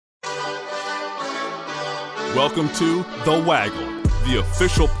Welcome to The Waggle, the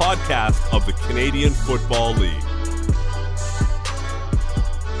official podcast of the Canadian Football League.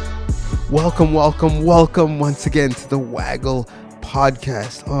 Welcome once again to The Waggle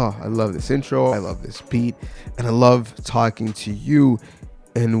podcast. Oh, I love this intro. I love this beat. And I love talking to you.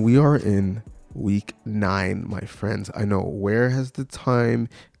 And we are in week 9, my friends. I know, where has the time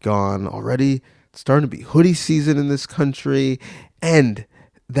gone already? It's starting to be hoodie season in this country. And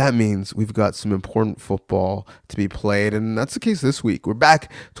that means we've got some important football to be played, and that's the case this week. We're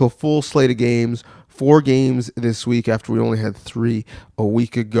back to a full slate of games, 4 games this week after we only had 3 a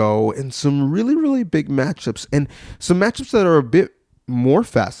week ago, and some really, really big matchups, and some matchups that are a bit more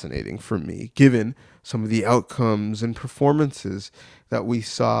fascinating for me, given some of the outcomes and performances that we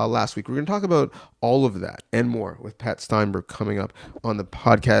saw last week. We're going to talk about all of that and more with Pat Steinberg coming up on the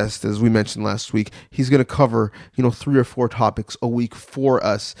podcast. As we mentioned last week, he's going to cover, 3 or 4 topics a week for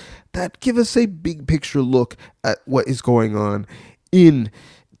us that give us a big picture look at what is going on in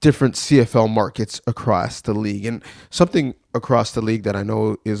different CFL markets across the league. And something across the league that I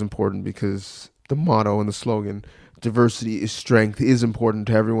know is important, because the motto and the slogan, diversity is strength, is important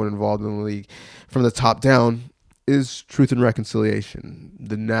to everyone involved in the league from the top down, is Truth and Reconciliation,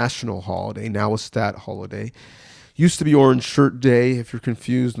 the national holiday, now a stat holiday. Used to be Orange Shirt Day, if you're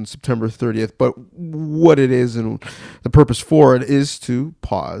confused, on September 30th, but what it is and the purpose for it is to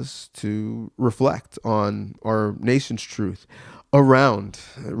pause, to reflect on our nation's truth around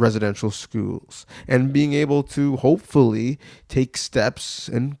residential schools and being able to hopefully take steps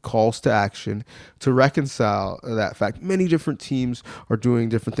and calls to action to reconcile that fact. Many different teams are doing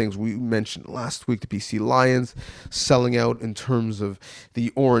different things. We mentioned last week the BC Lions selling out in terms of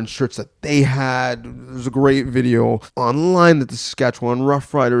the orange shirts that they had. There's a great video online that the Saskatchewan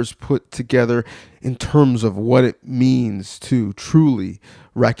Roughriders put together in terms of what it means to truly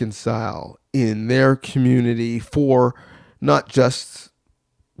reconcile in their community for not just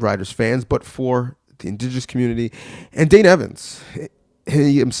Riders fans, but for the Indigenous community. And Dane Evans,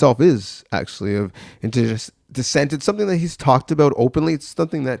 he himself is actually of Indigenous descent. It's something that he's talked about openly. It's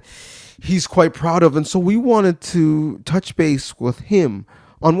something that he's quite proud of. And so we wanted to touch base with him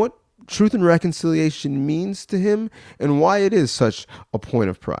on what Truth and Reconciliation means to him and why it is such a point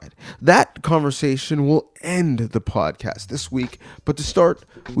of pride. That conversation will end the podcast this week, but to start,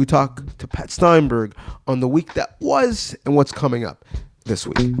 we talk to Pat Steinberg on the week that was and what's coming up this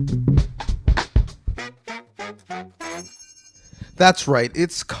week. That's right,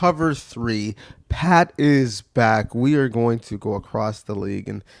 it's cover 3. Pat is back. We are going to go across the league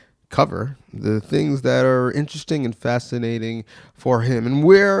and cover the things that are interesting and fascinating for him. And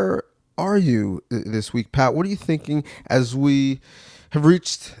where are you this week, Pat? What are you thinking as we have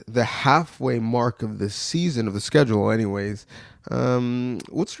reached the halfway mark of the season, of the schedule anyways?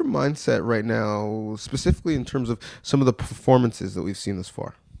 What's your mindset right now, specifically in terms of some of the performances that we've seen thus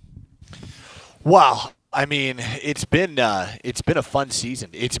far? Wow. I mean, it's been a fun season.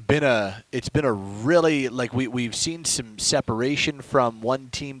 It's been a really, like, we've seen some separation from one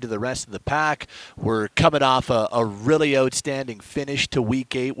team to the rest of the pack. We're coming off a really outstanding finish to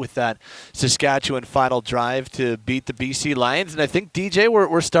week 8 with that Saskatchewan final drive to beat the BC Lions, and I think, DJ,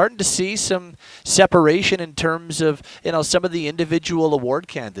 we're starting to see some separation in terms of some of the individual award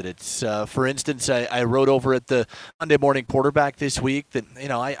candidates. For instance, I wrote over at the Monday Morning Quarterback this week that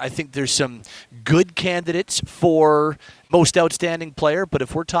I think there's some good candidates for most outstanding player, but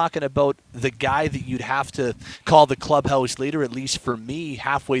if we're talking about the guy that you'd have to call the clubhouse leader, at least for me,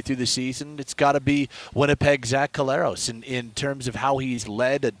 halfway through the season, it's got to be Winnipeg Zach Collaros in terms of how he's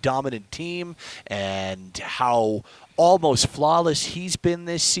led a dominant team and how almost flawless he's been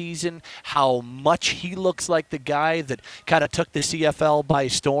this season, how much he looks like the guy that kind of took the CFL by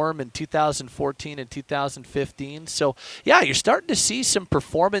storm in 2014 and 2015. So, yeah, you're starting to see some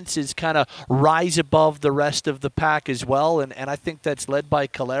performances kind of rise above the rest of the pack as well, and I think that's led by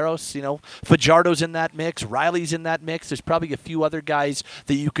Collaros. Fajardo's in that mix, Riley's in that mix. There's probably a few other guys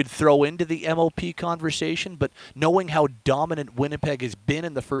that you could throw into the MOP conversation, but knowing how dominant Winnipeg has been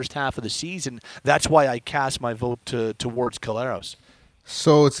in the first half of the season, that's why I cast my vote towards Collaros.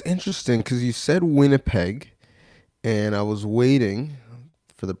 So it's interesting because you said Winnipeg, and I was waiting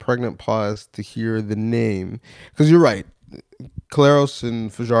for the pregnant pause to hear the name, because you're right. Collaros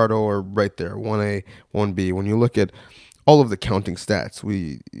and Fajardo are right there, 1A, 1B. When you look at all of the counting stats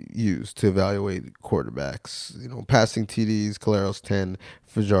we use to evaluate quarterbacks, passing TDs, Collaros 10,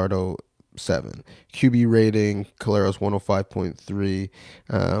 Fajardo 7. QB rating, Collaros 105.3.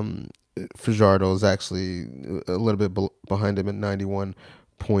 Fajardo is actually a little bit behind him at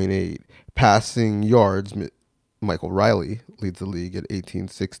 91.8. Passing yards, Michael Riley leads the league at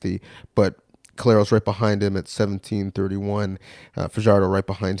 1860, but Calero's right behind him at 1731. Fajardo right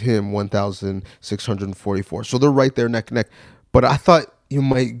behind him, 1,644. So they're right there neck and neck. But I thought you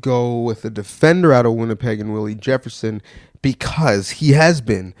might go with a defender out of Winnipeg and Willie Jefferson because he has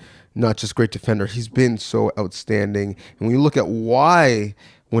been not just great defender, he's been so outstanding. And when you look at why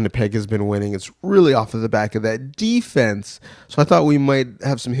Winnipeg has been winning, it's really off of the back of that defense. So I thought we might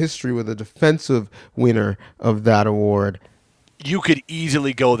have some history with a defensive winner of that award. You could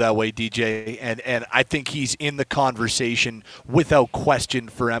easily go that way, DJ, and I think he's in the conversation without question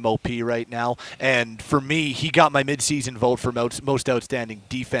for MOP right now. And for me, he got my midseason vote for most outstanding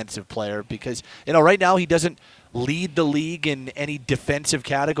defensive player because, right now he doesn't lead the league in any defensive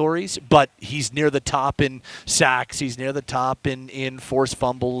categories, but he's near the top in sacks, he's near the top in forced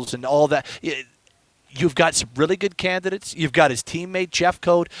fumbles and all that. You've got some really good candidates. You've got his teammate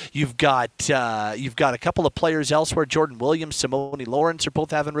Jeffcoat. You've got a couple of players elsewhere. Jordan Williams, Simone Lawrence are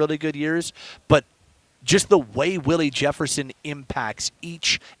both having really good years. But just the way Willie Jefferson impacts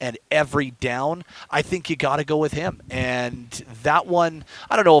each and every down, I think you got to go with him. And that one,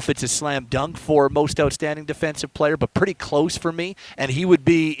 I don't know if it's a slam dunk for most outstanding defensive player, but pretty close for me. And he would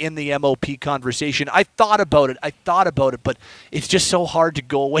be in the MOP conversation. I thought about it, but it's just so hard to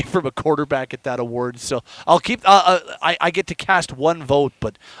go away from a quarterback at that award. So I'll keep. I get to cast one vote,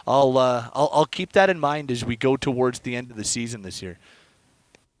 but I'll keep that in mind as we go towards the end of the season this year.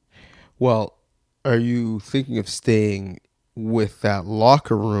 Well, are you thinking of staying with that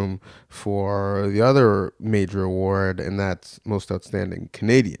locker room for the other major award, and that's Most Outstanding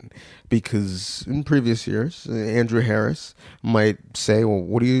Canadian? Because in previous years, Andrew Harris might say, well,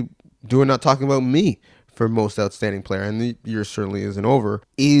 what are you doing not talking about me for Most Outstanding Player? And the year certainly isn't over.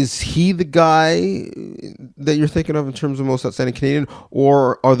 Is he the guy that you're thinking of in terms of Most Outstanding Canadian,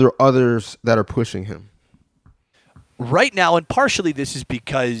 or are there others that are pushing him? Right now, and partially this is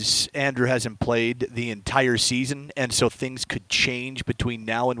because Andrew hasn't played the entire season, and so things could change between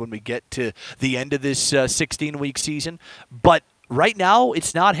now and when we get to the end of this 16-week season. But right now,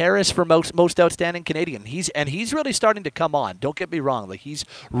 it's not Harris for most outstanding Canadian. He's really starting to come on. Don't get me wrong; like he's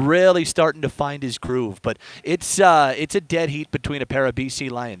really starting to find his groove. But it's a dead heat between a pair of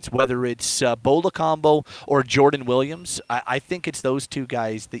BC Lions, whether it's Bo Lacombo or Jordan Williams. I think it's those two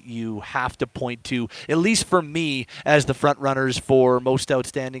guys that you have to point to, at least for me, as the front runners for most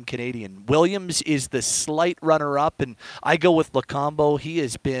outstanding Canadian. Williams is the slight runner-up, and I go with Lacombo. He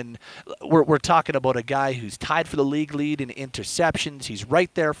has been. We're talking about a guy who's tied for the league lead in interceptions. He's right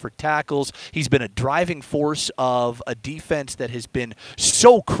there for tackles. He's been a driving force of a defense that has been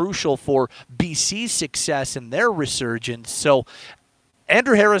so crucial for BC's success and their resurgence. So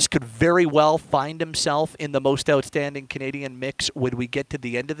Andrew Harris could very well find himself in the Most Outstanding Canadian mix when we get to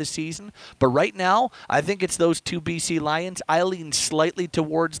the end of the season. But right now, I think it's those two BC Lions. I lean slightly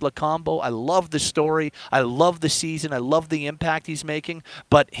towards Lacombo. I love the story. I love the season. I love the impact he's making.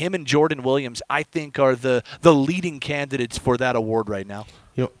 But him and Jordan Williams, I think, are the leading candidates for that award right now.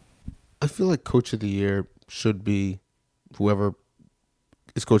 I feel like Coach of the Year should be whoever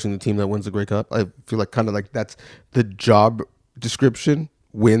is coaching the team that wins the Grey Cup. I feel like kind of like that's the job description,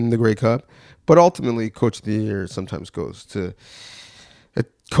 win the Grey Cup. But ultimately, Coach of the Year sometimes goes to a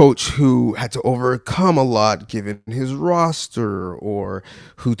coach who had to overcome a lot given his roster, or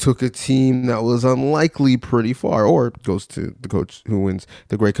who took a team that was unlikely pretty far, or it goes to the coach who wins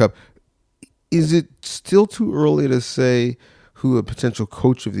the Grey Cup. Is it still too early to say who a potential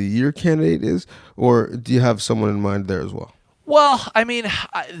Coach of the Year candidate is, or do you have someone in mind there as well? Well, I mean,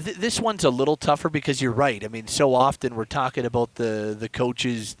 this one's a little tougher because you're right. I mean, so often we're talking about the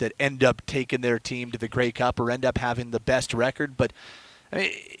coaches that end up taking their team to the Grey Cup or end up having the best record. But I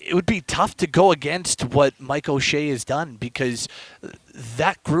mean, it would be tough to go against what Mike O'Shea has done because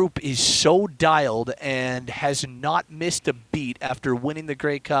that group is so dialed and has not missed a beat after winning the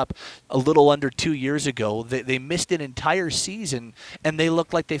Grey Cup a little under 2 years ago. They missed an entire season, and they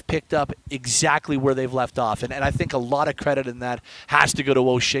look like they've picked up exactly where they've left off. And I think a lot of credit in that has to go to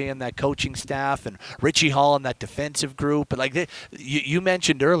O'Shea and that coaching staff and Richie Hall and that defensive group. But like you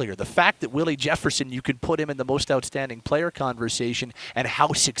mentioned earlier, the fact that Willie Jefferson, you can put him in the most outstanding player conversation, and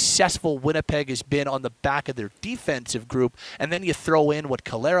how successful Winnipeg has been on the back of their defensive group, and then you throw in what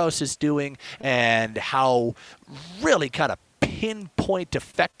Caleros is doing and how really kind of pinpoint pinpoint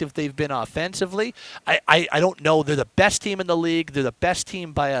effective they've been offensively, I don't know. They're the best team in the league. They're the best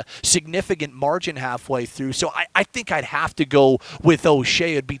team by a significant margin halfway through. So I think I'd have to go with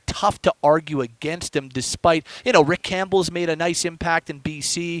O'Shea. It'd be tough to argue against him, despite, Rick Campbell's made a nice impact in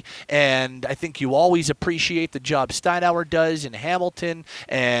BC, and I think you always appreciate the job Steinauer does in Hamilton,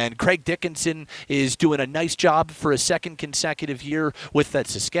 and Craig Dickinson is doing a nice job for a second consecutive year with that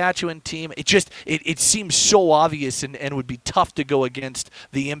Saskatchewan team. It seems so obvious and would be tough to go against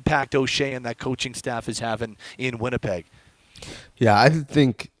the impact O'Shea and that coaching staff is having in Winnipeg. Yeah, I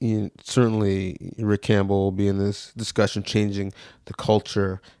think certainly Rick Campbell will be in this discussion, changing the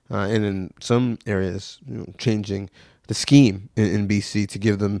culture, and in some areas, changing the scheme in BC to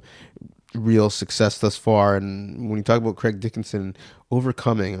give them real success thus far. And when you talk about Craig Dickinson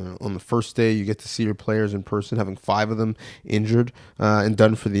overcoming on the first day, you get to see your players in person, having 5 of them injured and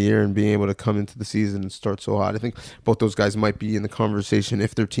done for the year, and being able to come into the season and start so hot. I think both those guys might be in the conversation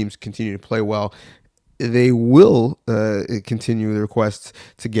if their teams continue to play well. They will continue their quest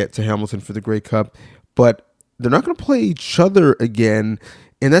to get to Hamilton for the Grey Cup, but they're not going to play each other again.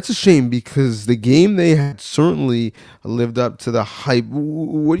 And that's a shame, because the game they had certainly lived up to the hype.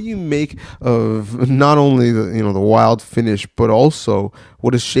 What do you make of not only the wild finish, but also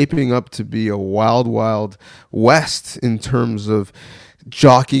what is shaping up to be a wild, wild west in terms of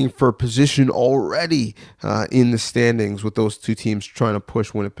jockeying for position already in the standings, with those two teams trying to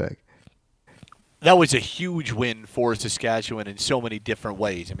push Winnipeg? That was a huge win for Saskatchewan in so many different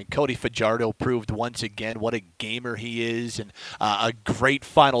ways. I mean, Cody Fajardo proved once again what a gamer he is, and a great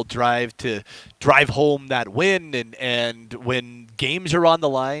final drive to drive home that win. And when games are on the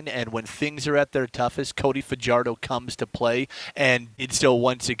line and when things are at their toughest, Cody Fajardo comes to play, and did so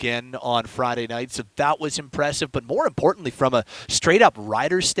once again on Friday night. So that was impressive. But more importantly, from a straight-up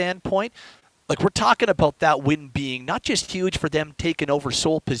Riders standpoint, we're talking about that win being not just huge for them taking over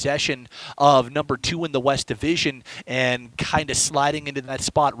sole possession of number 2 in the West Division and kind of sliding into that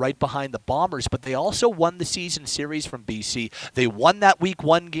spot right behind the Bombers, but they also won the season series from BC. They won that Week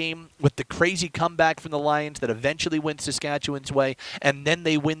 1 game with the crazy comeback from the Lions that eventually went Saskatchewan's way, and then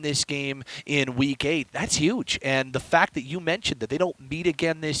they win this game in Week 8. That's huge. And the fact that you mentioned that they don't meet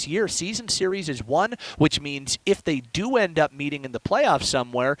again this year, season series is won, which means if they do end up meeting in the playoffs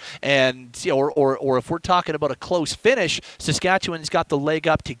somewhere, and or if we're talking about a close finish, Saskatchewan's got the leg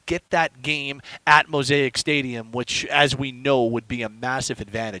up to get that game at Mosaic Stadium, which, as we know, would be a massive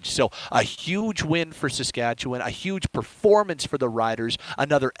advantage. So a huge win for Saskatchewan, a huge performance for the Riders,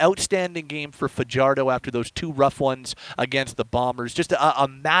 another outstanding game for Fajardo after those 2 rough ones against the Bombers. Just a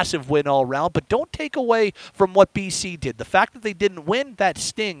massive win all around, but don't take away from what BC did. The fact that they didn't win, that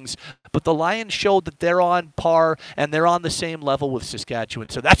stings, but the Lions showed that they're on par and they're on the same level with Saskatchewan.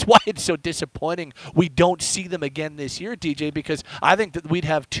 So that's why it's so disappointing we don't see them again this year, DJ, because I think that we'd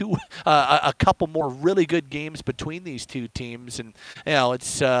have a couple more really good games between these two teams. And it's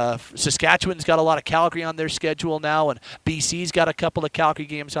Saskatchewan's got a lot of Calgary on their schedule now, and BC's got a couple of Calgary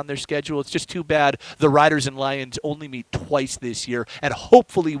games on their schedule. It's just too bad the Riders and Lions only meet twice this year, and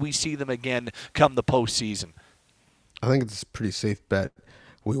hopefully we see them again come the postseason. I think it's a pretty safe bet.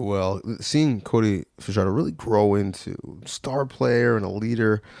 We will. Seeing Cody Fajardo really grow into star player and a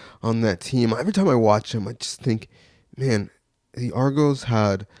leader on that team. Every time I watch him, I just think, man, the Argos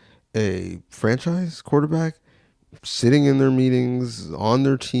had a franchise quarterback sitting in their meetings on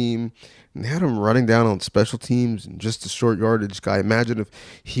their team, and they had him running down on special teams and just a short yardage guy. Imagine if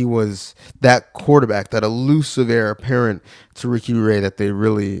he was that quarterback, that elusive heir apparent to Ricky Ray that they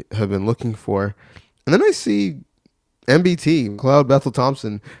really have been looking for. And then I see MBT, McLeod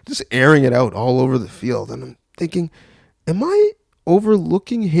Bethel-Thompson, just airing it out all over the field. And I'm thinking, am I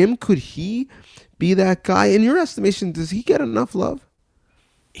overlooking him? Could he be that guy? In your estimation, does he get enough love?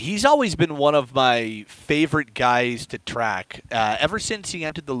 He's always been one of my favorite guys to track ever since he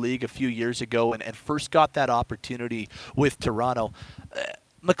entered the league a few years ago and first got that opportunity with Toronto.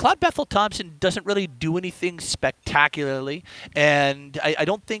 McLeod Bethel-Thompson doesn't really do anything spectacularly, and I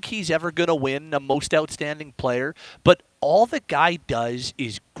don't think he's ever going to win a most outstanding player, but all the guy does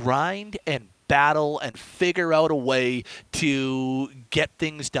is grind and battle and figure out a way to get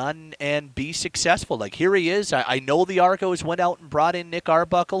things done and be successful. Like, here he is. I know the Argos went out and brought in Nick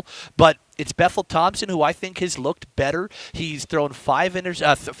Arbuckle, but it's Bethel-Thompson who I think has looked better. He's thrown 5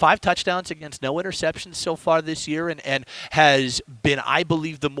 touchdowns against no interceptions so far this year, and has been, I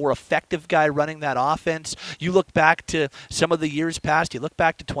believe, the more effective guy running that offense. You look back to some of the years past. You look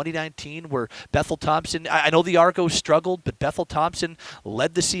back to 2019 where Bethel-Thompson, I know the Argos struggled, but Bethel-Thompson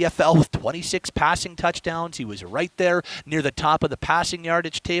led the CFL with 26 passing touchdowns. He was right there near the top of the passing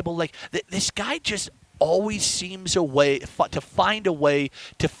yardage table. Like, this guy just always seems a way to find a way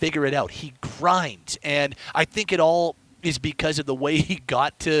to figure it out. He grinds, and I think it all is because of the way he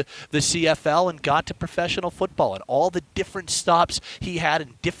got to the CFL and got to professional football and all the different stops he had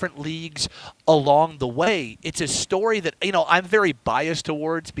in different leagues along the way. It's a story that, I'm very biased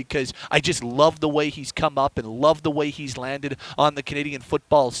towards because I just love the way he's come up and love the way he's landed on the Canadian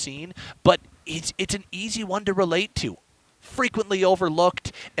football scene, but it's an easy one to relate to. Frequently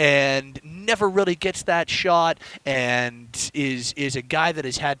overlooked and never really gets that shot, and is a guy that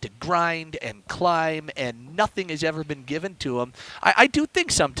has had to grind and climb, and nothing has ever been given to him. I do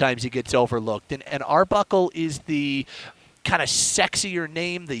think sometimes he gets overlooked, and Arbuckle is the kind of sexier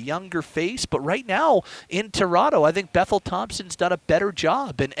name, the younger face, but right now in Toronto, I think Bethel-Thompson's done a better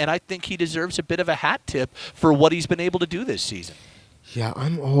job, and I think he deserves a bit of a hat tip for what he's been able to do this season. Yeah,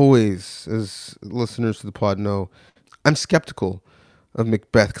 I'm always, as listeners to the pod know, I'm skeptical of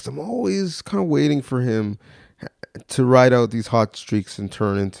Macbeth because I'm always kind of waiting for him to ride out these hot streaks and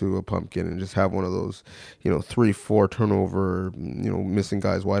turn into a pumpkin and just have one of those, 3-4 turnover, missing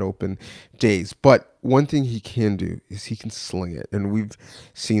guys wide open days. But one thing he can do is he can sling it, and we've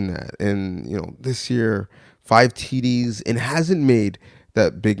seen that. And, this year, 5 TDs and hasn't made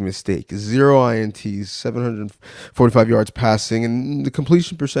that big mistake. 0 INTs, 745 yards passing, and the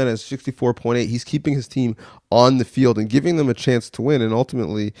completion percent is 64.8. He's keeping his team on the field and giving them a chance to win, and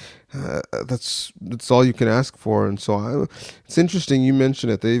ultimately, that's all you can ask for. And so it's interesting you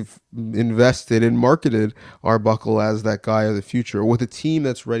mentioned it. They've invested and marketed Arbuckle as that guy of the future. With a team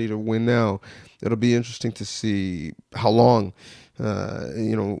that's ready to win now, it'll be interesting to see how long,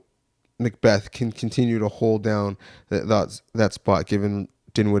 Macbeth can continue to hold down that spot, given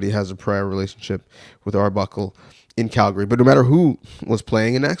Dinwiddie has a prior relationship with Arbuckle in Calgary. But no matter who was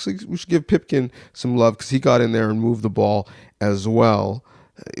playing, and actually we should give Pipkin some love because he got in there and moved the ball as well.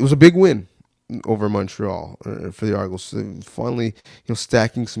 It was a big win over Montreal for the Argos. So finally,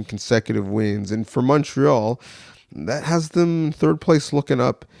 stacking some consecutive wins. And for Montreal, that has them third place looking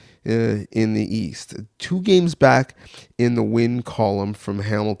up in the East. 2 games back in the win column from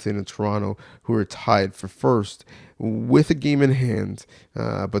Hamilton and Toronto, who are tied for first with a game in hand,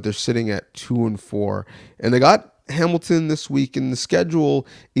 but they're sitting at 2-4. And they got Hamilton this week, and the schedule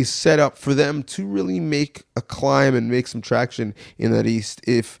is set up for them to really make a climb and make some traction in that East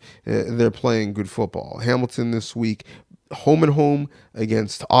if they're playing good football. Hamilton this week, home and home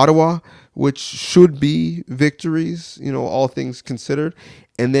against Ottawa, which should be victories, all things considered.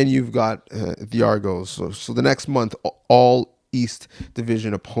 And then you've got the Argos. So the next month, all East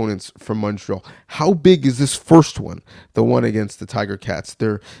Division opponents from Montreal. How big is this first one, the one against the Tiger Cats,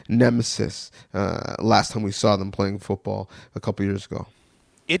 their nemesis, last time we saw them playing football a couple years ago?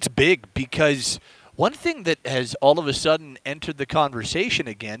 It's big because one thing that has all of a sudden entered the conversation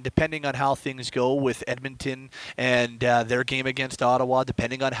again, depending on how things go with Edmonton and their game against Ottawa,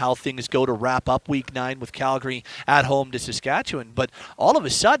 depending on how things go to wrap up Week 9 with Calgary at home to Saskatchewan. But all of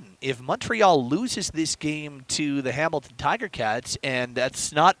a sudden, if Montreal loses this game to the Hamilton Tiger Cats, and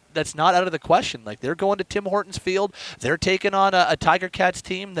that's not out of the question. Like, they're going to Tim Hortons Field. They're taking on a Tiger Cats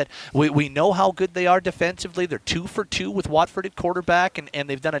team that we know how good they are defensively. They're 2 for 2 with Watford at quarterback, and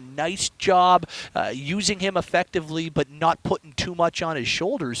they've done a nice job using him effectively, but not putting too much on his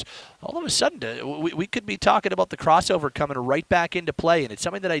shoulders. All of a sudden, we could be talking about the crossover coming right back into play, and it's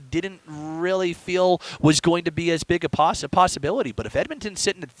something that I didn't really feel was going to be as big a possibility. But if Edmonton's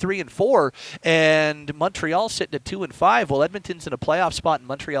sitting at 3-4 and Montreal's sitting at 2-5, well, Edmonton's in a playoff spot and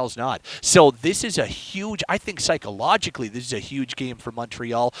Montreal's not. So this is a huge, I think psychologically, this is a huge game for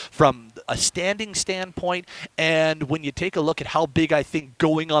Montreal from a standing standpoint. And when you take a look at how big I think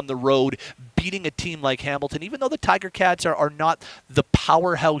going on the road, beating a team like Hamilton, even though the Tiger Cats are not the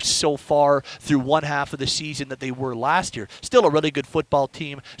powerhouse so far through one half of the season that they were last year, still a really good football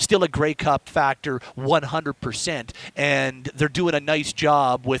team, still a Grey Cup factor 100%, and they're doing a nice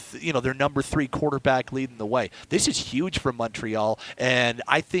job with their number 3 quarterback leading the way. This is huge for Montreal, and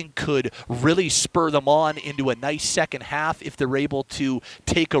I think could really spur them on into a nice second half if they're able to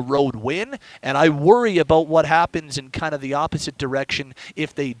take a road win. And I worry about what happens in kind of the opposite direction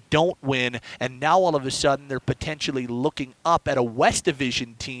if they don't win. And now all of a sudden they're potentially looking up at a West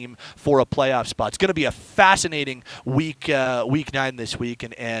Division team for a playoff spot. It's going to be a fascinating week 9 this week,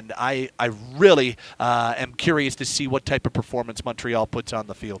 and I really am curious to see what type of performance Montreal puts on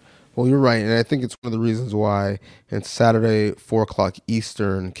the field. Well, you're right, and I think it's one of the reasons why it's Saturday, 4 o'clock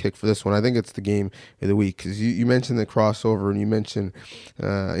Eastern kick for this one. I think it's the game of the week because you mentioned the crossover, and you mentioned,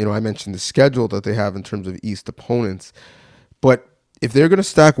 I mentioned the schedule that they have in terms of East opponents. But if they're going to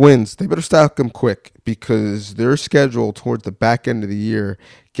stack wins, they better stack them quick because their schedule toward the back end of the year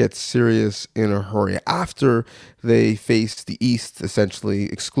gets serious in a hurry after they face the East essentially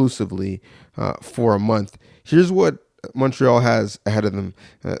exclusively for a month. Here's what Montreal has ahead of them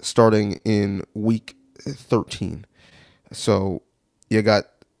starting in week 13. So you got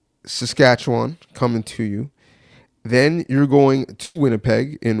Saskatchewan coming to you. Then you're going to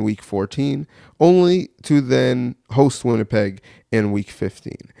Winnipeg in week 14, only to then host Winnipeg in week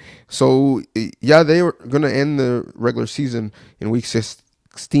 15. So, yeah, they were going to end the regular season in week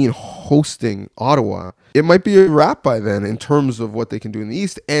 16 hosting Ottawa. It might be a wrap by then in terms of what they can do in the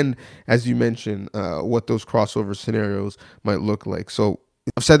East and, as you mentioned, what those crossover scenarios might look like. So,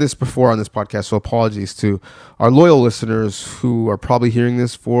 I've said this before on this podcast, so apologies to our loyal listeners who are probably hearing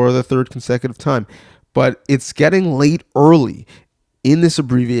this for the third consecutive time. But it's getting late early in this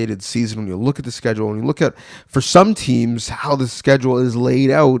abbreviated season. When you look at the schedule, when you look at, for some teams, how the schedule is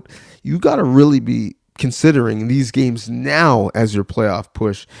laid out, you got to really be considering these games now as your playoff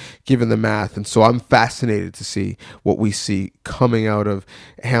push, given the math. And so I'm fascinated to see what we see coming out of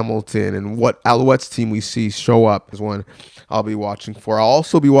Hamilton and what Alouettes team we see show up is one I'll be watching for. I'll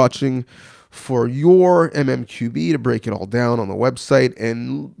also be watching for your MMQB to break it all down on the website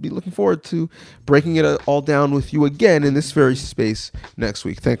and be looking forward to breaking it all down with you again in this very space next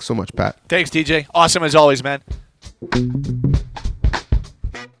week. Thanks so much, Pat. Thanks, DJ. Awesome as always, man.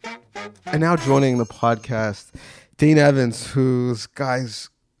 And now joining the podcast, Dane Evans, who's, guys,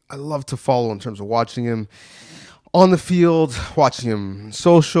 I love to follow in terms of watching him on the field, watching him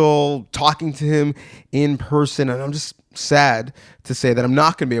social, talking to him in person. And I'm just sad to say that I'm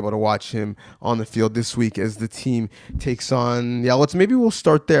not going to be able to watch him on the field this week as the team takes on the Alouettes. Maybe we'll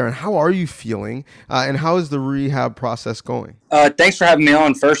start there. And how are you feeling? And how is the rehab process going? Thanks for having me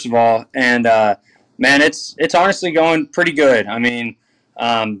on, first of all. And, man, it's honestly going pretty good. I mean,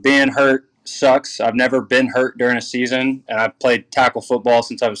 being hurt sucks. I've never been hurt during a season, and I've played tackle football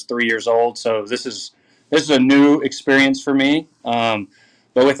since I was 3 years old. So this is a new experience for me.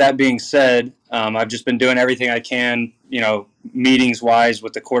 But with that being said, I've just been doing everything I can, meetings-wise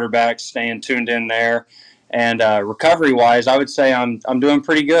with the quarterbacks, staying tuned in there. And recovery-wise, I would say I'm doing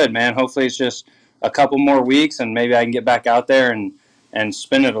pretty good, man. Hopefully it's just a couple more weeks, and maybe I can get back out there and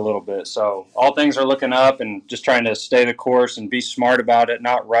spin it a little bit. So all things are looking up, and just trying to stay the course and be smart about it,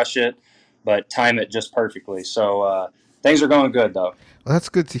 not rush it, but time it just perfectly. So things are going good, though. Well, that's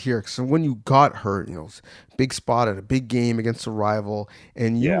good to hear. So when you got hurt, big spot at a big game against a rival,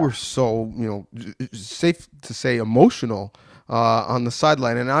 and you were so, safe to say, emotional on the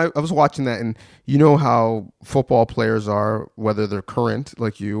sideline. And I was watching that, and you know how football players are, whether they're current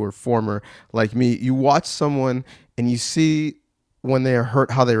like you or former like me. You watch someone and you see when they are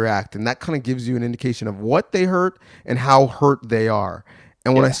hurt how they react, and that kind of gives you an indication of what they hurt and how hurt they are.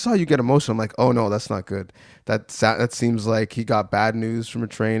 And when I saw you get emotional, I'm like, oh, no, that's not good. That seems like he got bad news from a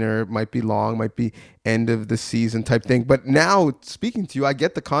trainer. It might be long, might be end of the season type thing. But now, speaking to you, I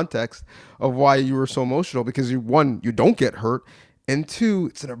get the context of why you were so emotional because, one, you don't get hurt, and two,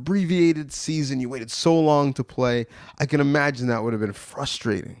 it's an abbreviated season. You waited so long to play. I can imagine that would have been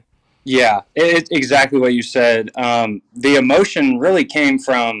frustrating. Yeah, it's exactly what you said. The emotion really came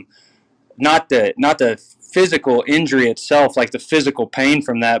from not the physical injury itself, like the physical pain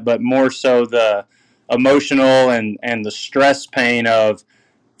from that, but more so the emotional and the stress pain of,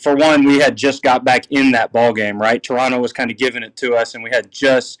 for one, we had just got back in that ball game, right? Toronto was kind of giving it to us, and we had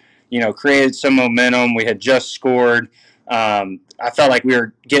just, created some momentum. We had just scored. I felt like we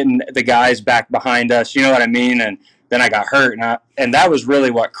were getting the guys back behind us, you know what I mean? And then I got hurt, and that was really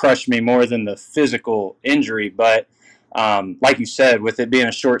what crushed me more than the physical injury. But like you said, with it being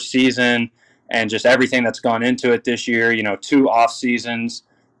a short season, and just everything that's gone into it this year, 2 off seasons,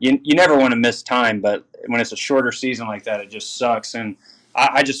 you never want to miss time, but when it's a shorter season like that, it just sucks. And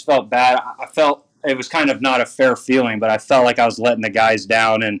I just felt bad. I felt it was kind of not a fair feeling, but I felt like I was letting the guys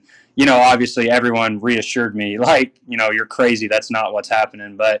down. And, obviously everyone reassured me, like, you're crazy. That's not what's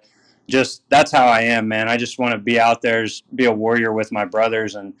happening. But just that's how I am, man. I just want to be out there, just be a warrior with my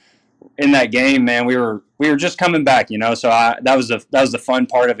brothers. And in that game, man, we were just coming back, so that was the fun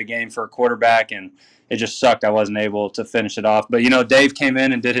part of the game for a quarterback, and it just sucked I wasn't able to finish it off. But Dave came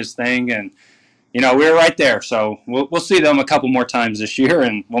in and did his thing, and we were right there. So we'll see them a couple more times this year,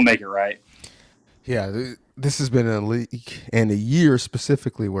 and we'll make it right. Yeah, this has been a league and a year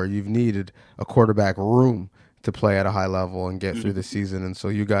specifically where you've needed a quarterback room to play at a high level and get through the season. And so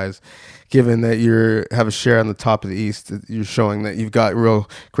you guys, given that you have a share on the top of the East, you're showing that you've got real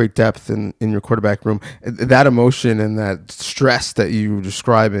great depth in your quarterback room. That emotion and that stress that you were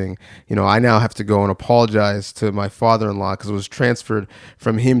describing, I now have to go and apologize to my father-in-law because it was transferred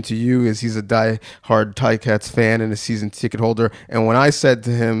from him to you, as he's a die-hard Ticats fan and a season ticket holder. And when I said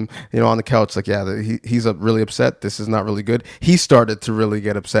to him, on the couch, like, yeah, he's really upset, this is not really good, he started to really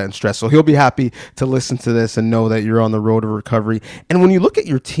get upset and stressed. So he'll be happy to listen to this and know that you're on the road to recovery. And when you look at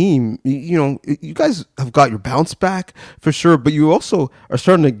your team, you guys have got your bounce back for sure, but you also are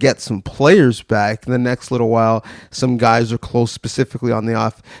starting to get some players back in the next little while. Some guys are close, specifically on the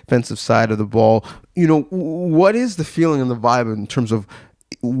offensive side of the ball. What is the feeling and the vibe in terms of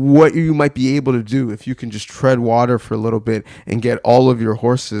what you might be able to do if you can just tread water for a little bit and get all of your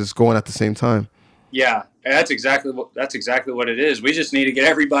horses going at the same time? Yeah, that's exactly what it is. We just need to get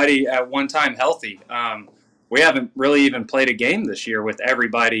everybody at one time healthy. We haven't really even played a game this year with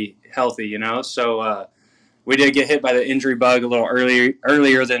everybody healthy, So we did get hit by the injury bug a little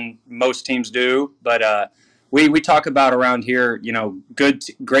earlier than most teams do. But we talk about around here,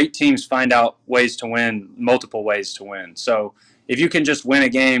 great teams find out ways to win, multiple ways to win. So if you can just win a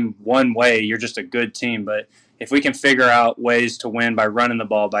game one way, you're just a good team. But if we can figure out ways to win by running the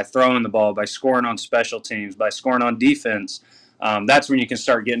ball, by throwing the ball, by scoring on special teams, by scoring on defense, that's when you can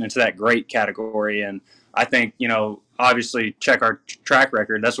start getting into that great category. And I think, obviously check our track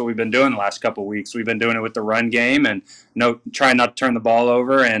record. That's what we've been doing the last couple of weeks. We've been doing it with the run game and trying not to turn the ball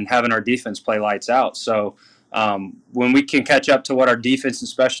over and having our defense play lights out. So when we can catch up to what our defense and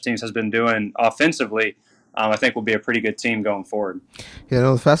special teams has been doing offensively, I think we'll be a pretty good team going forward. Yeah,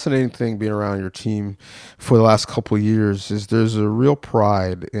 the fascinating thing being around your team for the last couple of years is there's a real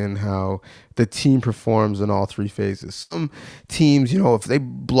pride in how the team performs in all three phases. Some teams, if they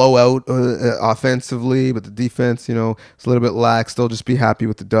blow out offensively, but the defense, is a little bit lax, they'll just be happy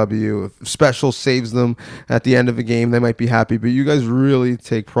with the W. If special saves them at the end of a game, they might be happy. But you guys really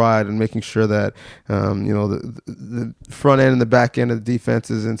take pride in making sure that, the front end and the back end of the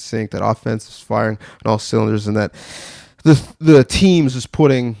defense is in sync, that offense is firing on all cylinders, and that the teams is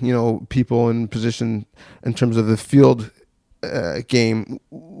putting, people in position in terms of the field game.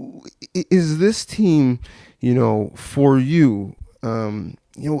 Is this team, for you,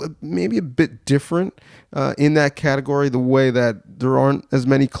 maybe a bit different in that category, the way that there aren't as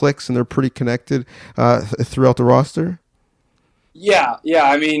many clicks and they're pretty connected throughout the roster? Yeah.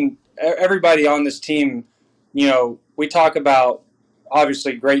 I mean, everybody on this team, we talk about,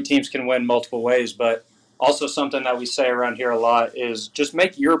 obviously great teams can win multiple ways, but also something that we say around here a lot is just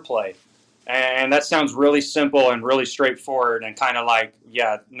make your play. And that sounds really simple and really straightforward and kind of like,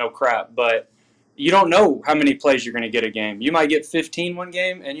 yeah, no crap. But you don't know how many plays you're going to get a game. You might get 15 one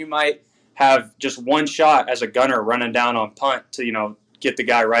game, and you might have just one shot as a gunner running down on punt to, get the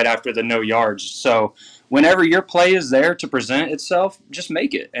guy right after the no yards. So whenever your play is there to present itself, just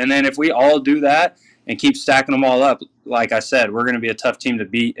make it. And then if we all do that and keep stacking them all up, like I said, we're going to be a tough team to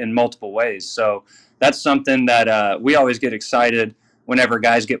beat in multiple ways. So that's something that we always get excited whenever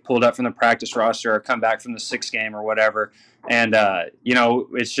guys get pulled up from the practice roster or come back from the sixth game or whatever. And,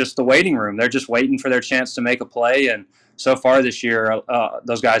 it's just the waiting room. They're just waiting for their chance to make a play. And so far this year,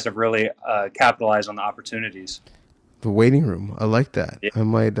 those guys have really capitalized on the opportunities. The waiting room. I like that. Yeah. I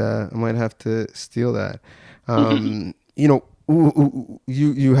might have to steal that.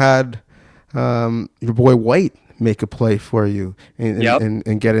 You had your boy White make a play for you and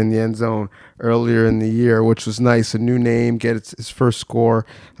get in the end zone earlier in the year, which was nice. A new name, get his first score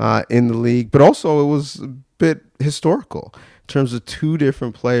in the league, but also it was a bit historical in terms of two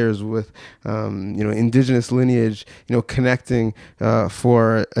different players with indigenous lineage, connecting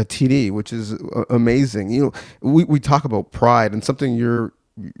for a TD, which is amazing. We talk about pride, and something you're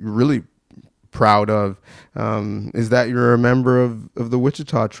really proud of is that you're a member of the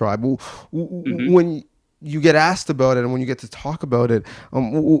Wichita Tribe. When you get asked about it and when you get to talk about it,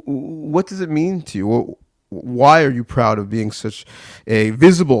 what does it mean to you? Why are you proud of being such a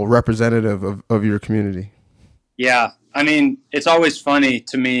visible representative of your community? Yeah, I mean, it's always funny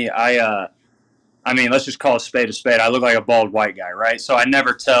to me. Let's just call a spade a spade. I look like a bald white guy, right? So I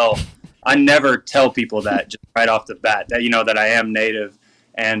never tell people that just right off the bat that that I am native,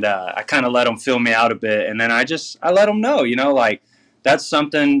 and I kind of let them fill me out a bit, and then I let them know, that's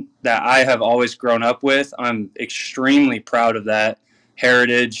something that I have always grown up with. I'm extremely proud of that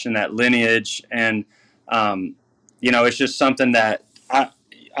heritage and that lineage. And, it's just something that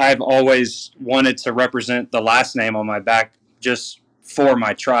I've always wanted to represent the last name on my back just for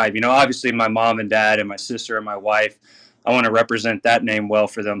my tribe. Obviously my mom and dad and my sister and my wife, I want to represent that name well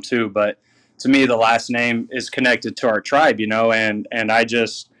for them too. But to me, the last name is connected to our tribe, and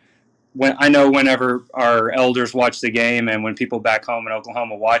I know whenever our elders watch the game and when people back home in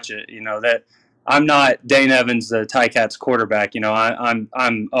Oklahoma watch it, that I'm not Dane Evans, the Ticats quarterback.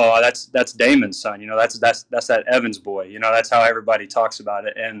 That's Damon's son. That's that Evans boy. That's how everybody talks about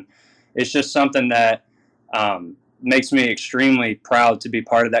it, and it's just something that makes me extremely proud to be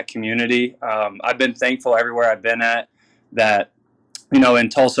part of that community. I've been thankful everywhere I've been at that. In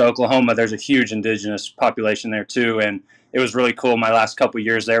Tulsa, Oklahoma, there's a huge indigenous population there too, and it was really cool. My last couple of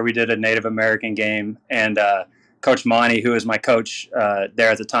years there, we did a Native American game, and Coach Monty, who was my coach there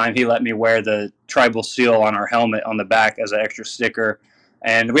at the time, he let me wear the tribal seal on our helmet on the back as an extra sticker.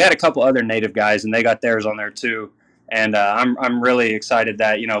 And we had a couple other Native guys, and they got theirs on there too. And I'm really excited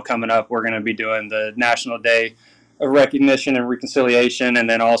that coming up, we're going to be doing the National Day of Recognition and Reconciliation, and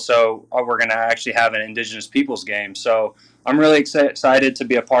then also we're going to actually have an Indigenous Peoples game. So I'm really excited to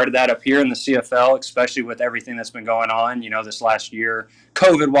be a part of that up here in the CFL, especially with everything that's been going on, this last year,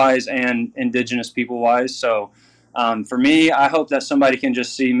 COVID-wise and Indigenous people-wise. So for me, I hope that somebody can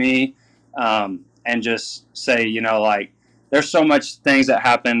just see me and just say, there's so much things that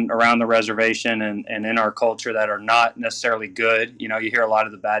happen around the reservation and in our culture that are not necessarily good. You hear a lot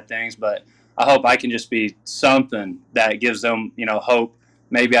of the bad things, but I hope I can just be something that gives them, hope.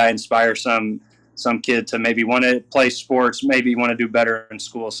 Maybe I inspire some kid to maybe want to play sports, maybe want to do better in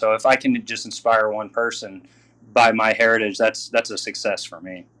school. So if I can just inspire one person by my heritage, that's a success for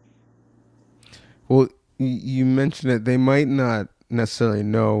me. Well, you mentioned it. They might not necessarily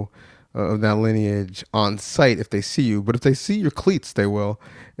know of that lineage on site if they see you, but if they see your cleats, they will.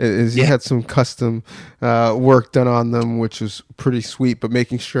 You had some custom work done on them, which was pretty sweet, but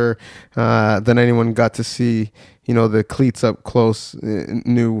making sure that anyone got to see the cleats up close,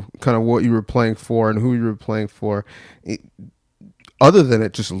 knew kind of what you were playing for and who you were playing for, other than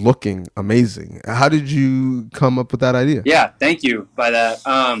it just looking amazing. How did you come up with that idea? Yeah, thank you by that.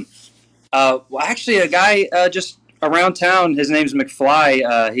 Well, actually, a guy just around town, his name's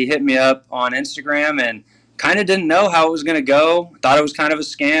McFly. He hit me up on Instagram and kind of didn't know how it was going to go. Thought it was kind of a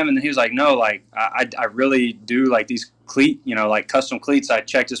scam. And he was like, no, I really do like these custom cleats. I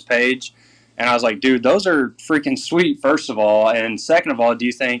checked his page and I was like, dude, those are freaking sweet, first of all. And second of all, do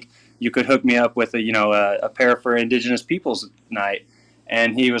you think you could hook me up with a pair for Indigenous Peoples night?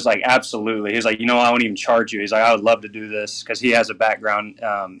 And he was like, absolutely. He was like, I won't even charge you. He's like, I would love to do this, because he has a background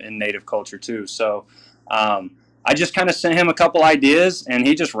in Native culture too. So I just kind of sent him a couple ideas, and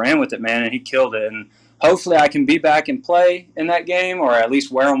he just ran with it, man, and he killed it. And hopefully I can be back and play in that game, or at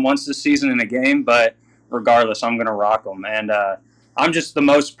least wear them once this season in a game. But regardless, I'm going to rock them. And I'm just the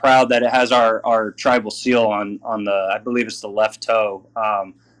most proud that it has our tribal seal on the, I believe it's the left toe.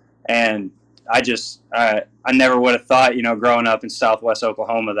 And I never would have thought, growing up in Southwest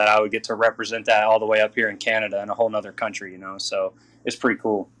Oklahoma, that I would get to represent that all the way up here in Canada in a whole nother country, so it's pretty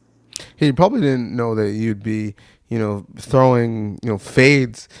cool. Hey, you probably didn't know that you'd be, throwing,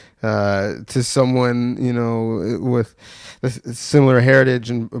 fades to someone, with a similar heritage,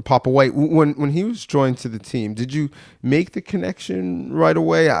 and Papi White. When he was joined to the team, did you make the connection right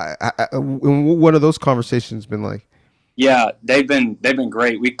away? What have those conversations been like? Yeah, they've been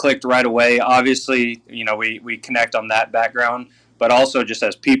great. We clicked right away. Obviously, we connect on that background, but also just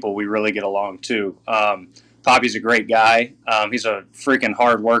as people, we really get along too. Papi's a great guy. He's a freaking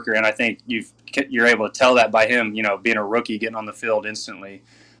hard worker, and I think you're able to tell that by him, being a rookie, getting on the field instantly.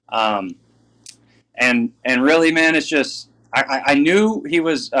 And really, man, it's just I knew he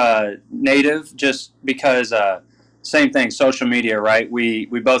was Native just because same thing, social media, right? We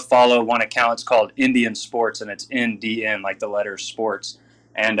both follow one account. It's called Indian Sports, and it's NDN, like the letters sports.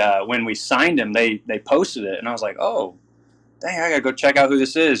 And when we signed him, they posted it, and I was like, oh, dang, I gotta go check out who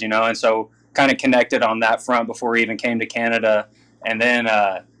this is, And so kind of connected on that front before he even came to Canada. And then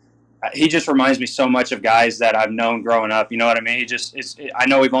he just reminds me so much of guys that I've known growing up. You know what I mean? I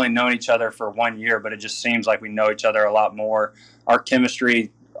know we've only known each other for 1 year, but it just seems like we know each other a lot more. Our chemistry,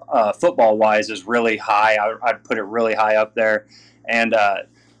 football-wise, is really high. I'd put it really high up there. And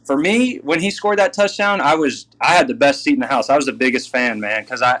for me, when he scored that touchdown, I had the best seat in the house. I was the biggest fan, man,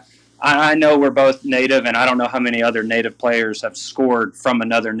 because I know we're both Native, and I don't know how many other Native players have scored from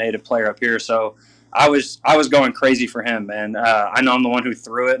another Native player up here. So I was going crazy for him, and I know I'm the one who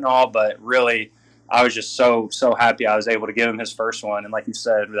threw it and all, but really I was just so happy I was able to give him his first one. And like you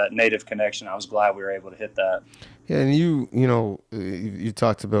said, that Native connection, I was glad we were able to hit that. Yeah, and you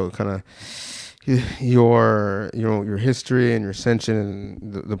talked about kind of your history and your ascension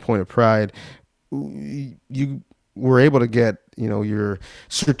and the point of pride. You were able to get your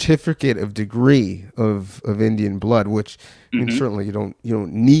certificate of degree of Indian blood, which I mean, certainly you don't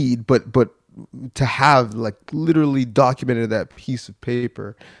need, but to have like literally documented that piece of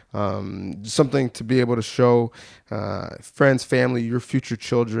paper, something to be able to show friends, family, your future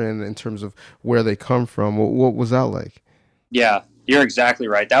children in terms of where they come from. What was that like? Yeah, you're exactly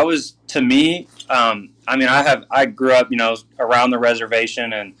right. That was, to me, I mean, I grew up, around the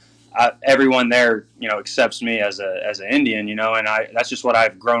reservation, and everyone there, accepts me as an Indian, and that's just what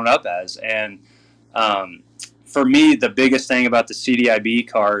I've grown up as. And for me, the biggest thing about the CDIB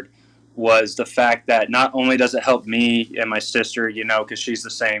card was the fact that not only does it help me and my sister, because she's the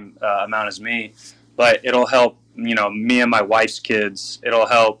same amount as me, but it'll help, me and my wife's kids. It'll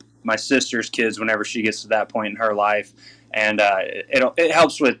help my sister's kids whenever she gets to that point in her life. And it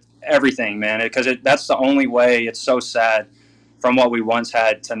helps with everything, man, because that's the only way. It's so sad from what we once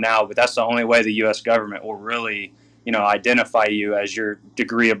had to now, but that's the only way the U.S. government will really, identify you as your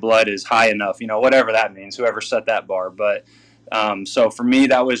degree of blood is high enough, whatever that means, whoever set that bar. But so for me,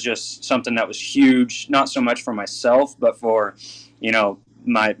 that was just something that was huge, not so much for myself, but for,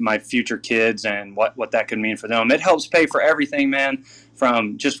 my future kids and what that could mean for them. It helps pay for everything, man,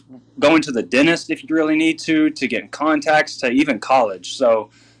 from just going to the dentist if you really need to getting contacts, to even college. So,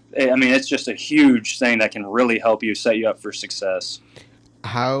 I mean, it's just a huge thing that can really help you, set you up for success.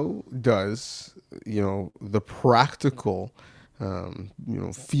 How does, the practical,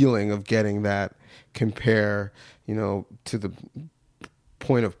 feeling of getting that compare, to the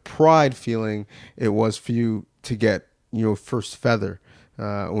point of pride feeling it was for you to get, first feather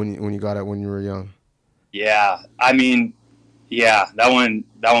when you got it when you were young? Yeah, I mean, yeah, that one.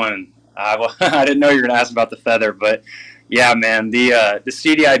 I didn't know you were going to ask about the feather, but yeah, man, the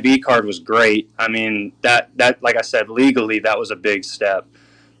CDIB card was great. I mean, that like I said, legally that was a big step,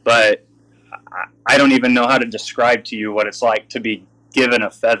 but I don't even know how to describe to you what it's like to be given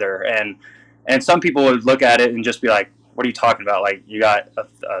a feather. And some people would look at it and just be like, "What are you talking about? Like, you got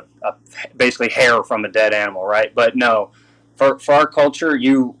a basically hair from a dead animal, right?" But no, for our culture,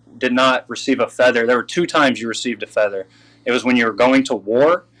 you did not receive a feather. There were 2 times you received a feather. It was when you were going to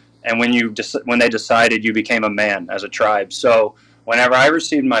war, and when they decided you became a man as a tribe. So whenever I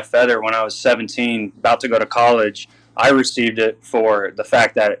received my feather when I was 17, about to go to college, I received it for the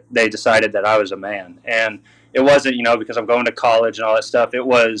fact that they decided that I was a man. And it wasn't, because I'm going to college and all that stuff. It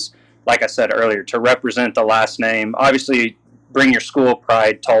was, like I said earlier, to represent the last name. Obviously, bring your school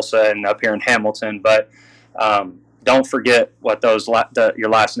pride, Tulsa and up here in Hamilton, but don't forget what your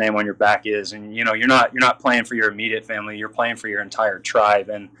last name on your back is. And you're not playing for your immediate family. You're playing for your entire tribe,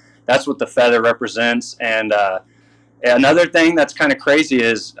 and that's what the feather represents. And another thing that's kind of crazy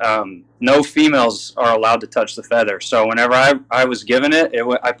is no females are allowed to touch the feather. So whenever I was given it,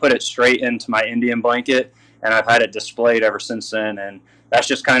 I put it straight into my Indian blanket, and I've had it displayed ever since then. And that's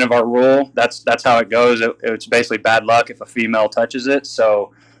just kind of our rule. That's how it goes. It's basically bad luck if a female touches it.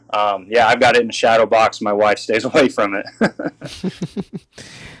 So yeah, I've got it in a shadow box. My wife stays away from it.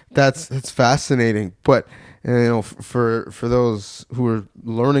 That's fascinating. But for those who are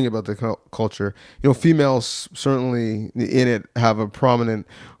learning about the culture, females certainly in it have a prominent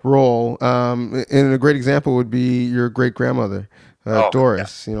role. And a great example would be your great grandmother,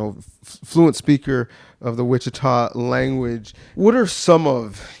 Doris. Yeah. Fluent speaker of the Wichita language. What are some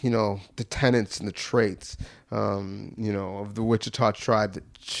of the tenets and the traits of the Wichita tribe that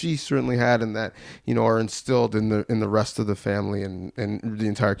she certainly had, and that are instilled in the rest of the family and the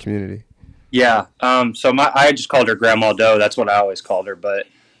entire community? Yeah. So I just called her Grandma Doe. That's what I always called her. But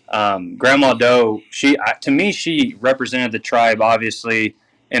Grandma Doe, to me, she represented the tribe, obviously,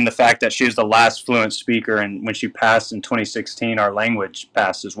 in the fact that she was the last fluent speaker. And when she passed in 2016, our language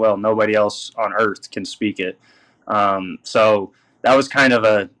passed as well. Nobody else on earth can speak it. So that was kind of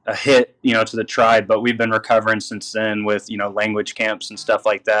a hit, to the tribe. But we've been recovering since then with, language camps and stuff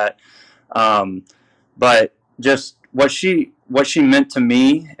like that. But just what she meant to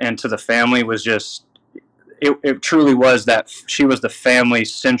me and to the family was just, it truly was that she was the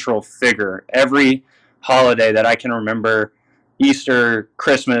family's central figure. Every holiday that I can remember, Easter,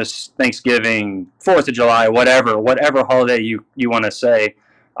 Christmas, Thanksgiving, 4th of July, whatever holiday you want to say,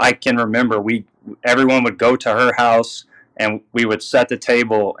 I can remember everyone would go to her house and we would set the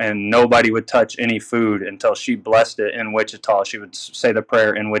table and nobody would touch any food until she blessed it in Wichita. She would say the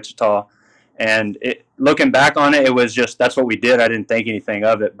prayer in Wichita. And looking back on it, it was just, that's what we did. I didn't think anything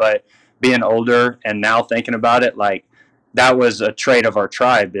of it. But being older and now thinking about it, like, that was a trait of our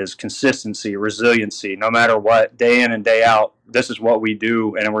tribe, is consistency, resiliency. No matter what, day in and day out, this is what we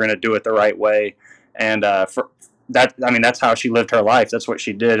do, and we're going to do it the right way. And for that, I mean, that's how she lived her life. That's what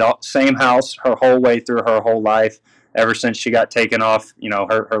she did. Same house her whole way through her whole life, ever since she got taken off,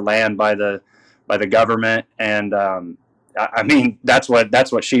 her land by the government. And I mean, that's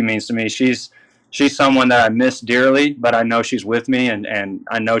what she means to me. She's someone that I miss dearly, but I know she's with me, and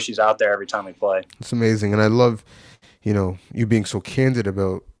I know she's out there every time we play. It's amazing, and I love, you being so candid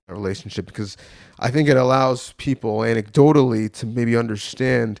about a relationship, because I think it allows people anecdotally to maybe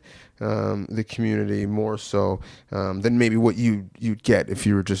understand the community more so than maybe what you'd get if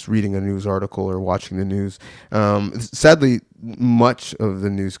you were just reading a news article or watching the news. Sadly, much of the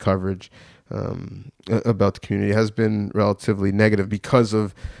news coverage about the community has been relatively negative because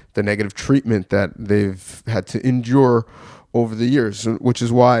of the negative treatment that they've had to endure over the years, which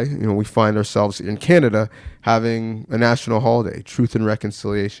is why we find ourselves in Canada having a national holiday, Truth and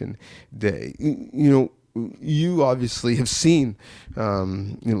Reconciliation Day. You obviously have seen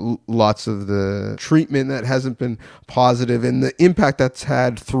lots of the treatment that hasn't been positive and the impact that's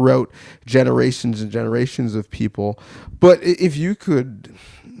had throughout generations and generations of people. But if you could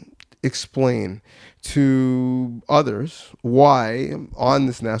explain to others why on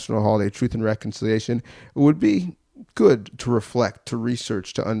this national holiday, Truth and Reconciliation, it would be good to reflect, to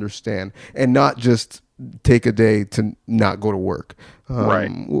research, to understand, and not just take a day to not go to work. Right.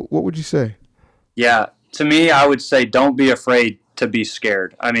 What would you say? Yeah, to me, I would say don't be afraid to be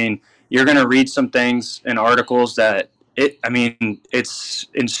scared. I mean, you're going to read some things in articles that it's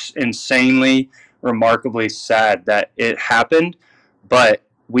insanely, remarkably sad that it happened, but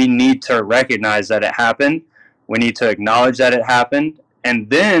we need to recognize that it happened. We need to acknowledge that it happened. And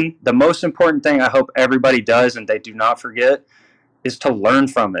then the most important thing I hope everybody does, and they do not forget, is to learn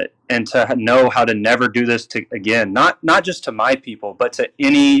from it and to know how to never do this again. Not just to my people, but to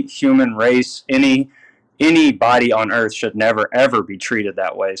any human race, anybody on earth should never, ever be treated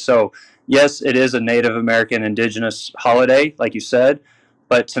that way. So, yes, it is a Native American Indigenous holiday, like you said,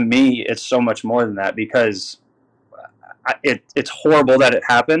 but to me, it's so much more than that, because it's horrible that it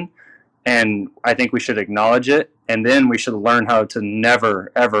happened, and I think we should acknowledge it, and then we should learn how to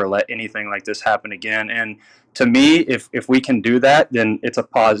never, ever let anything like this happen again. And to me, if we can do that, then it's a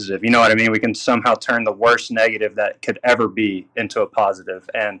positive. You know what I mean? We can somehow turn the worst negative that could ever be into a positive.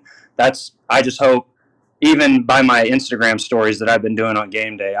 And I just hope, even by my Instagram stories that I've been doing on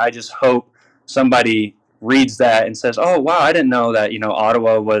game day, I just hope somebody reads that and says, oh, wow, I didn't know that,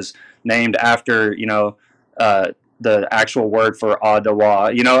 Ottawa was named after, the actual word for Ottawa,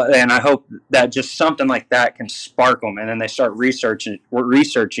 and I hope that just something like that can spark them, and then they start researching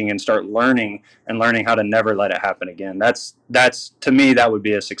and start learning how to never let it happen again. That's to me, that would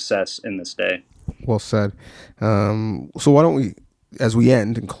be a success in this day. Well said. So why don't we, as we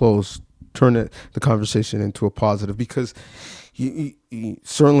end and close, turn the conversation into a positive, because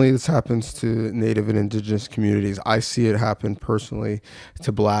certainly this happens to Native and Indigenous communities. I see it happen personally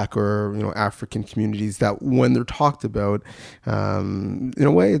to Black or African communities, that when they're talked about, in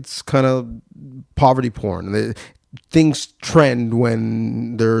a way, it's kind of poverty porn. Things trend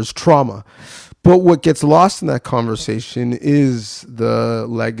when there's trauma. But what gets lost in that conversation is the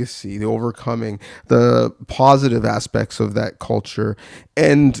legacy, the overcoming, the positive aspects of that culture,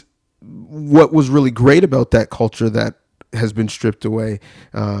 and what was really great about that culture that has been stripped away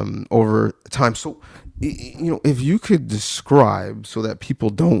over time. So, if you could describe, so that people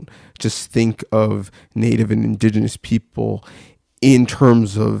don't just think of Native and Indigenous people in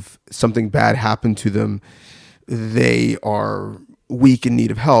terms of something bad happened to them, they are weak, in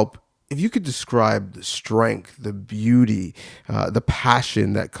need of help. If you could describe the strength, the beauty, the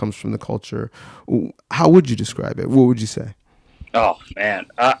passion that comes from the culture, how would you describe it? What would you say? Oh man,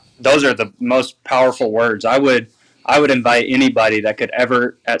 those are the most powerful words. I would invite anybody that could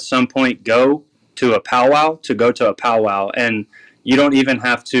ever at some point go to a powwow to go to a powwow, and you don't even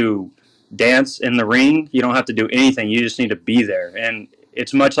have to dance in the ring. You don't have to do anything. You just need to be there, and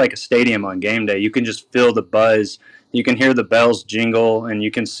it's much like a stadium on game day. You can just feel the buzz. You can hear the bells jingle, and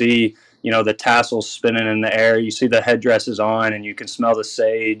you can see the tassels spinning in the air. You see the headdresses on, and you can smell the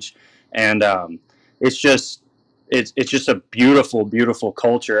sage, and it's just a beautiful, beautiful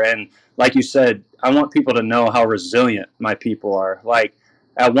culture. And like you said, I want people to know how resilient my people are. Like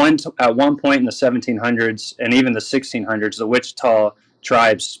at one point in the 1700s and even the 1600s, the Wichita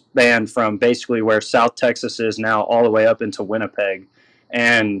Tribe spanned from basically where South Texas is now all the way up into Winnipeg,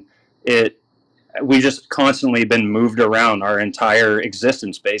 and we just constantly been moved around our entire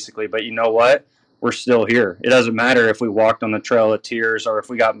existence, basically. But you know what? We're still here. It doesn't matter if we walked on the Trail of Tears or if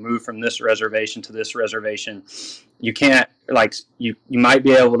we got moved from this reservation to this reservation. You can't, you might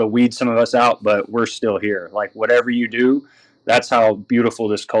be able to weed some of us out, but we're still here. Like, whatever you do, that's how beautiful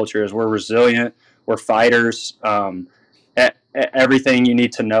this culture is. We're resilient. We're fighters. everything you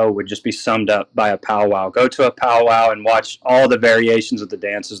need to know would just be summed up by a powwow. Go to a powwow and watch all the variations of the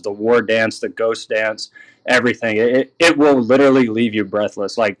dances, the war dance, the ghost dance, everything. It will literally leave you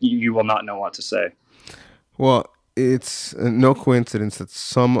breathless. Like, you will not know what to say. Well, it's no coincidence that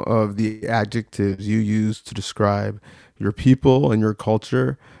some of the adjectives you use to describe your people and your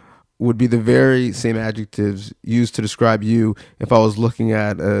culture would be the very same adjectives used to describe you if I was looking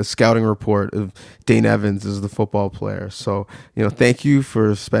at a scouting report of Dane Evans as the football player. So, thank you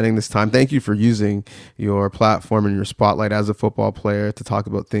for spending this time. Thank you for using your platform and your spotlight as a football player to talk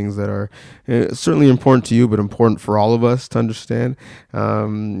about things that are certainly important to you, but important for all of us to understand.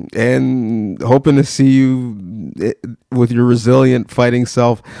 And hoping to see you with your resilient fighting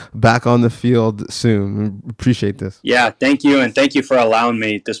self back on the field soon. Appreciate this. Yeah, thank you. And thank you for allowing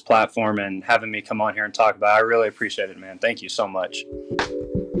me this platform and having me come on here and talk about it. I really appreciate it, man. Thank you so much.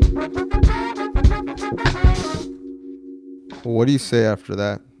 What do you say after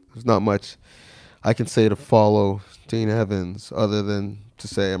that? There's not much I can say to follow Dane Evans other than to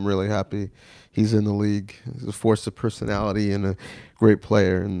say I'm really happy he's in the league. He's a force of personality and a great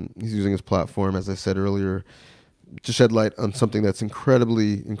player, and he's using his platform, as I said earlier, to shed light on something that's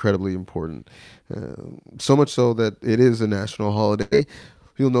incredibly, incredibly important. So much so that it is a national holiday.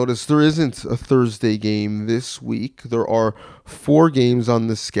 You'll notice there isn't a Thursday game this week. There are 4 games on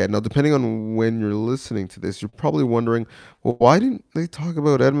the schedule. Now, depending on when you're listening to this, you're probably wondering, well, why didn't they talk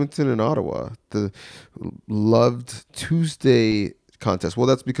about Edmonton and Ottawa, the loved Tuesday contest? Well,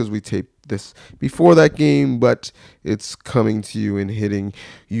 that's because we taped this before that game, but it's coming to you and hitting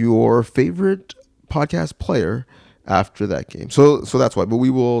your favorite podcast player after that game. So that's why. But we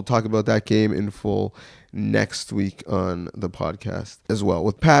will talk about that game in full next week on the podcast as well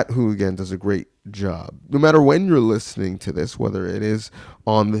with Pat, who again does a great job. No matter when you're listening to this, whether it is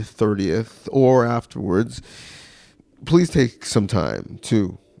on the 30th or afterwards, please take some time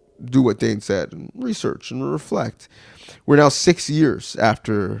to do what Dane said and research and reflect. We're now 6 years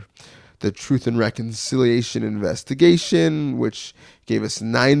after the Truth and Reconciliation investigation, which gave us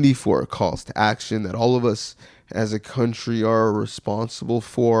 94 calls to action that all of us as a country are responsible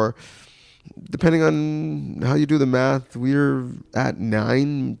for. Depending on how you do the math, we're at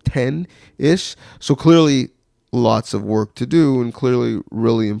 9, 10-ish. So clearly lots of work to do, and clearly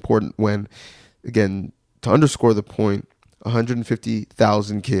really important when, again, to underscore the point,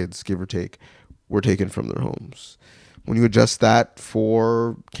 150,000 kids, give or take, were taken from their homes. When you adjust that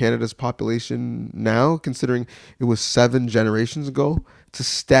for Canada's population now, considering it was 7 generations ago, it's a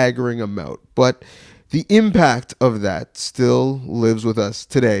staggering amount. But the impact of that still lives with us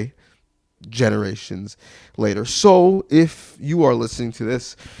today, generations later. So if you are listening to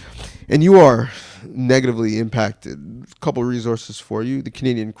this and you are negatively impacted, a couple of resources for you. The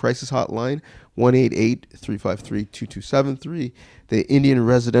Canadian Crisis Hotline, 1-888-353-2273. The Indian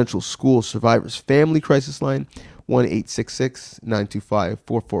Residential School Survivors Family Crisis Line,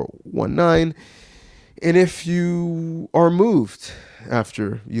 1-866-925-4419. And if you are moved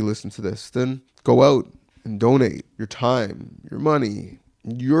after you listen to this, then go out and donate your time, your money,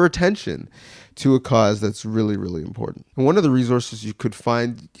 your attention to a cause that's really, really important. And one of the resources you could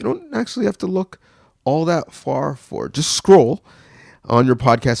find, you don't actually have to look all that far for. Just scroll on your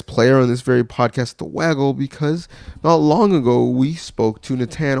podcast player on this very podcast, The Waggle, because not long ago we spoke to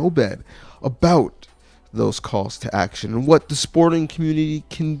Natan Obed about those calls to action and what the sporting community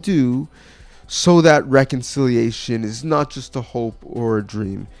can do so that reconciliation is not just a hope or a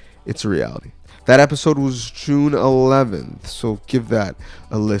dream, it's a reality. That episode was June 11th, so give that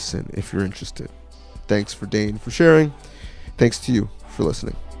a listen if you're interested. Thanks for Dane for sharing. Thanks to you for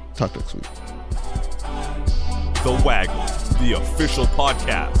listening. Talk next week. The Waggle, the official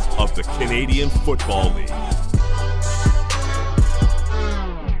podcast of the Canadian Football League.